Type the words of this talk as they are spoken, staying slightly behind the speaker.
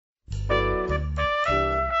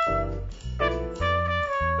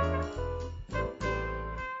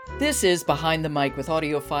This is Behind the Mic with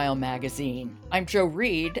AudioFile Magazine. I'm Joe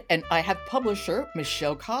Reed, and I have publisher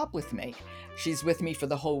Michelle Cobb with me. She's with me for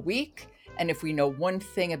the whole week, and if we know one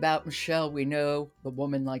thing about Michelle, we know the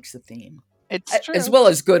woman likes a theme. It's true. As well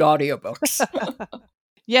as good audiobooks.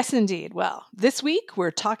 Yes, indeed. Well, this week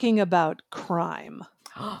we're talking about crime.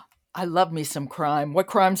 I love me some crime. What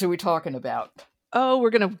crimes are we talking about? Oh,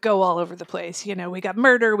 we're going to go all over the place. You know, we got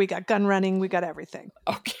murder, we got gun running, we got everything.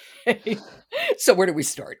 Okay. So where do we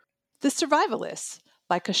start? The Survivalists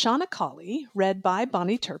by Kashana Cauley, read by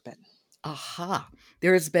Bahni Turpin. Aha.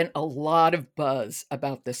 There has been a lot of buzz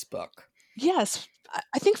about this book. Yes,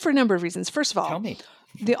 I think for a number of reasons. First of all, Tell me.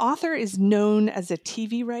 The author is known as a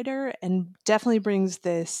TV writer and definitely brings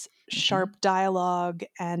this sharp dialogue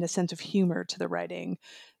and a sense of humor to the writing.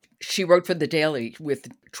 She wrote for The Daily with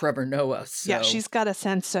Trevor Noah. So. Yeah, she's got a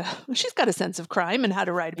sense of crime and how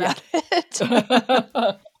to write about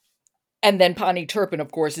it. And then Bahni Turpin,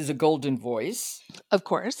 of course, is a golden voice. Of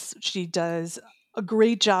course, she does a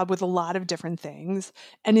great job with a lot of different things.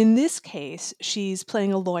 And in this case, she's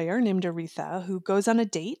playing a lawyer named Aretha who goes on a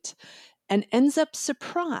date and ends up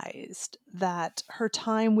surprised that her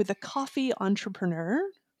time with a coffee entrepreneur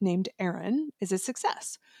named Aaron is a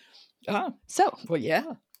success. Oh, so. Well, yeah.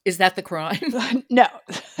 Is that the crime? No.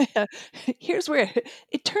 Here's where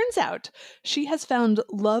it turns out she has found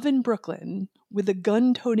love in Brooklyn with a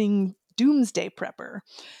gun-toting doomsday prepper,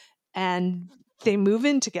 and they move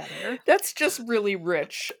in together. That's just really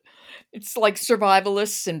rich. It's like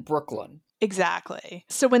Survivalists in Brooklyn. Exactly.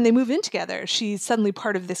 So when they move in together, she's suddenly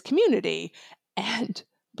part of this community, and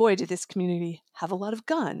boy, did this community have a lot of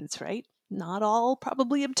guns, right? Not all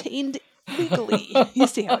probably obtained legally. You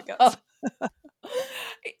see how it goes.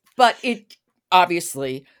 But it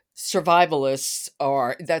obviously, survivalists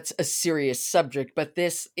that's a serious subject, but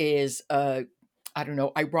this is a,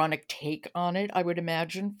 ironic take on it, I would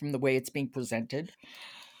imagine, from the way it's being presented.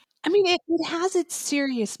 I mean, it has its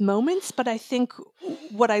serious moments, but I think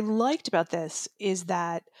what I liked about this is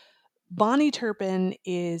that Bahni Turpin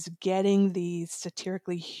is getting these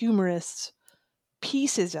satirically humorous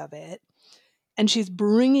pieces of it, and she's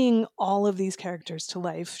bringing all of these characters to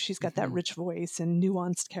life. She's got that rich voice and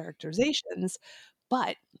nuanced characterizations,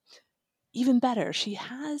 but even better, she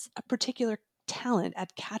has a particular talent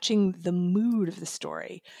at catching the mood of the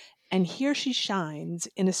story. And here she shines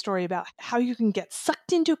in a story about how you can get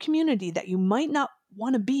sucked into a community that you might not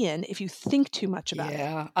want to be in if you think too much about it.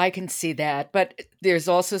 Yeah, I can see that. But there's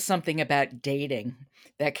also something about dating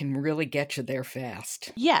that can really get you there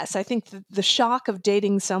fast. Yes, I think the shock of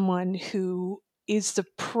dating someone who is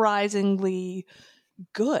surprisingly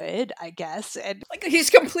good, I guess. And like, he's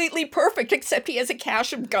completely perfect, except he has a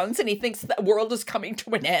cache of guns and he thinks the world is coming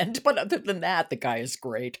to an end. But other than that, the guy is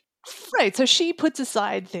great. Right. So she puts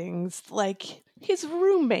aside things like his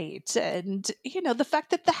roommate and, the fact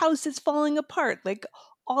that the house is falling apart. Like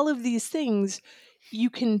all of these things you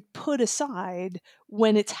can put aside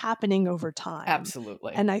when it's happening over time.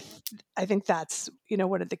 Absolutely. And I think that's,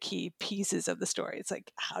 one of the key pieces of the story. It's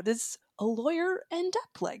like, how does a lawyer end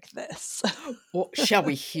up like this? Well, shall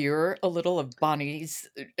we hear a little of Bonnie's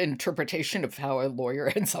interpretation of how a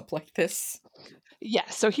lawyer ends up like this? Yeah,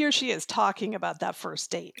 so here she is talking about that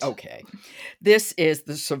first date. Okay. This is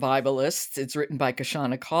The Survivalists. It's written by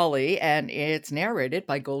Kashana Cauley, and it's narrated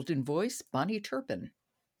by golden voice Bahni Turpin.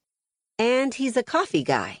 And he's a coffee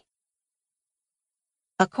guy.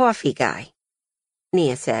 A coffee guy,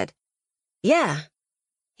 Nia said. Yeah,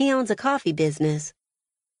 he owns a coffee business.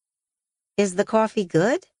 Is the coffee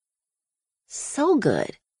good? So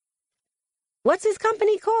good. What's his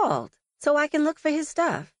company called, so I can look for his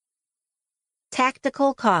stuff?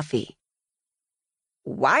 Tactical Coffee.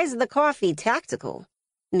 Why is the coffee tactical?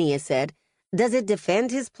 Nia said. Does it defend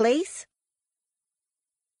his place?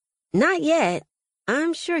 Not yet.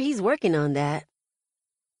 I'm sure he's working on that.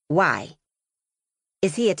 Why?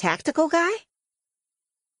 Is he a tactical guy?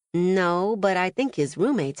 No, but I think his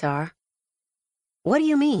roommates are. What do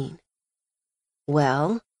you mean?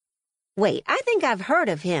 Well, wait, I think I've heard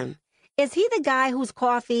of him. Is he the guy whose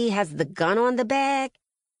coffee has the gun on the bag?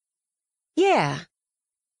 Yeah.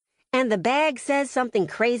 And the bag says something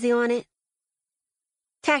crazy on it?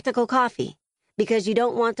 Tactical coffee, because you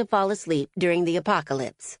don't want to fall asleep during the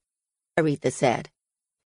apocalypse, Aretha said.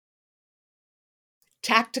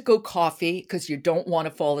 Tactical coffee, because you don't want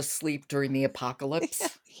to fall asleep during the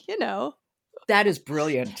apocalypse? That is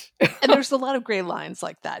brilliant. And there's a lot of great lines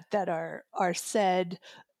like that are said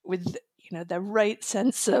with, the right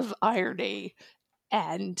sense of irony.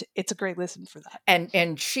 And it's a great listen for that.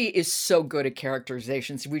 And she is so good at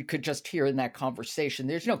characterizations. We could just hear in that conversation.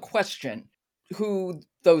 There's no question who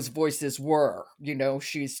those voices were.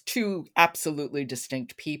 She's two absolutely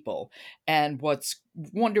distinct people. And what's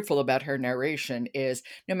wonderful about her narration is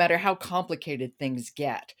no matter how complicated things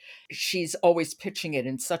get, she's always pitching it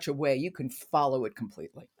in such a way you can follow it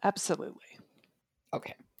completely. Absolutely.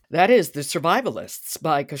 Okay. That is The Survivalists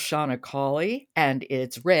by Kashana Cauley, and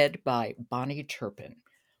it's read by Bahni Turpin.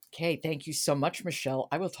 Okay, thank you so much, Michelle.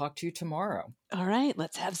 I will talk to you tomorrow. All right,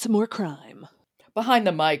 let's have some more crime. Behind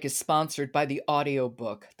the Mic is sponsored by the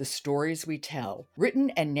audiobook The Stories We Tell, written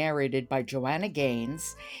and narrated by Joanna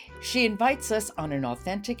Gaines. She invites us on an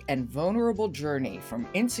authentic and vulnerable journey from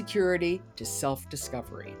insecurity to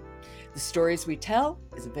self-discovery. The Stories We Tell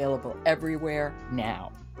is available everywhere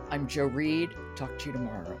now. I'm Jo Reed. Talk to you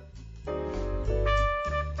tomorrow.